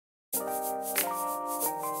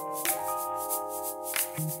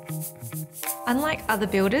Unlike other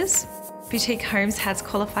builders, Boutique Homes has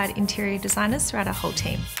qualified interior designers throughout our whole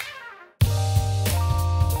team.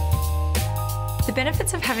 The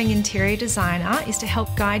benefits of having an interior designer is to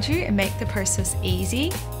help guide you and make the process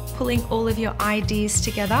easy, pulling all of your ideas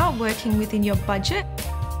together, working within your budget.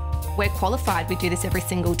 We're qualified, we do this every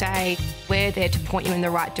single day. We're there to point you in the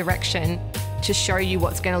right direction, to show you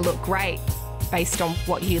what's going to look great based on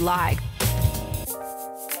what you like.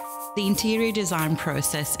 The interior design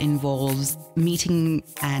process involves meeting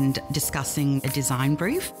and discussing a design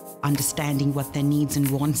brief, understanding what their needs and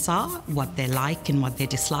wants are, what they like and what they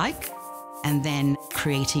dislike, and then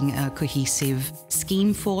creating a cohesive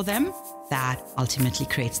scheme for them that ultimately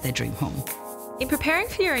creates their dream home. In preparing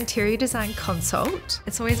for your interior design consult,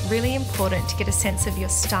 it's always really important to get a sense of your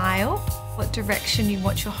style, what direction you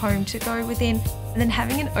want your home to go within, and then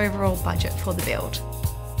having an overall budget for the build.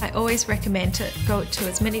 I always recommend to go to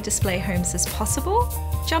as many display homes as possible.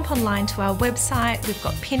 Jump online to our website, we've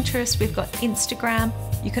got Pinterest, we've got Instagram.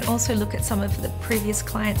 You can also look at some of the previous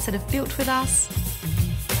clients that have built with us.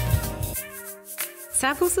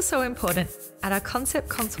 Samples are so important. At our concept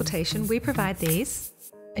consultation, we provide these,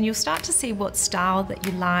 and you'll start to see what style that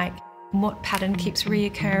you like and what pattern keeps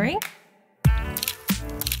reoccurring.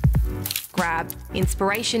 Grab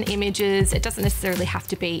inspiration images. It doesn't necessarily have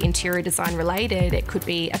to be interior design related. It could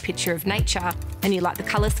be a picture of nature and you like the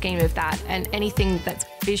colour scheme of that, and anything that's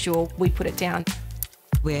visual, we put it down.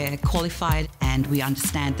 We're qualified and we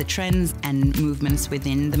understand the trends and movements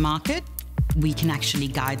within the market. We can actually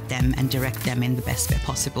guide them and direct them in the best way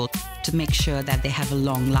possible to make sure that they have a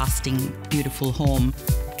long-lasting, beautiful home.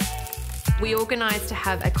 We organise to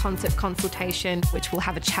have a concept consultation, which will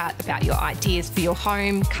have a chat about your ideas for your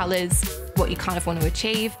home, colours, what you kind of want to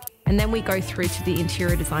achieve, and then we go through to the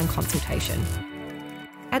interior design consultation.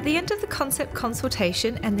 At the end of the concept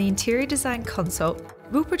consultation and the interior design consult,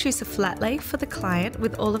 we'll produce a flat lay for the client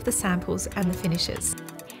with all of the samples and the finishes.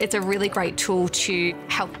 It's a really great tool to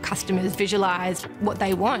help customers visualise what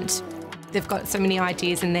they want. They've got so many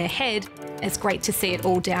ideas in their head. It's great to see it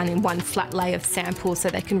all down in one flat lay of samples so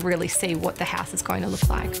they can really see what the house is going to look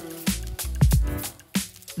like.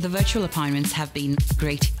 The virtual appointments have been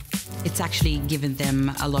great. It's actually given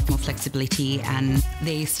them a lot more flexibility, and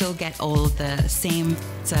they still get all the same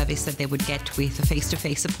service that they would get with a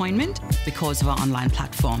face-to-face appointment because of our online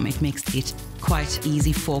platform. It makes it quite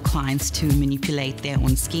easy for clients to manipulate their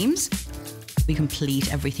own schemes. We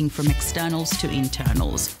complete everything from externals to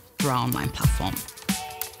internals through our online platform.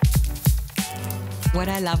 What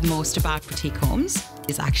I love most about Boutique Homes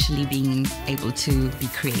is actually being able to be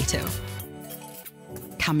creative.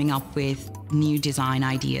 Coming up with new design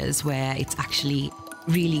ideas where it's actually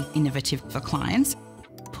really innovative for clients,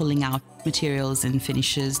 pulling out materials and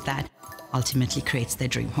finishes that ultimately creates their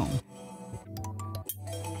dream home.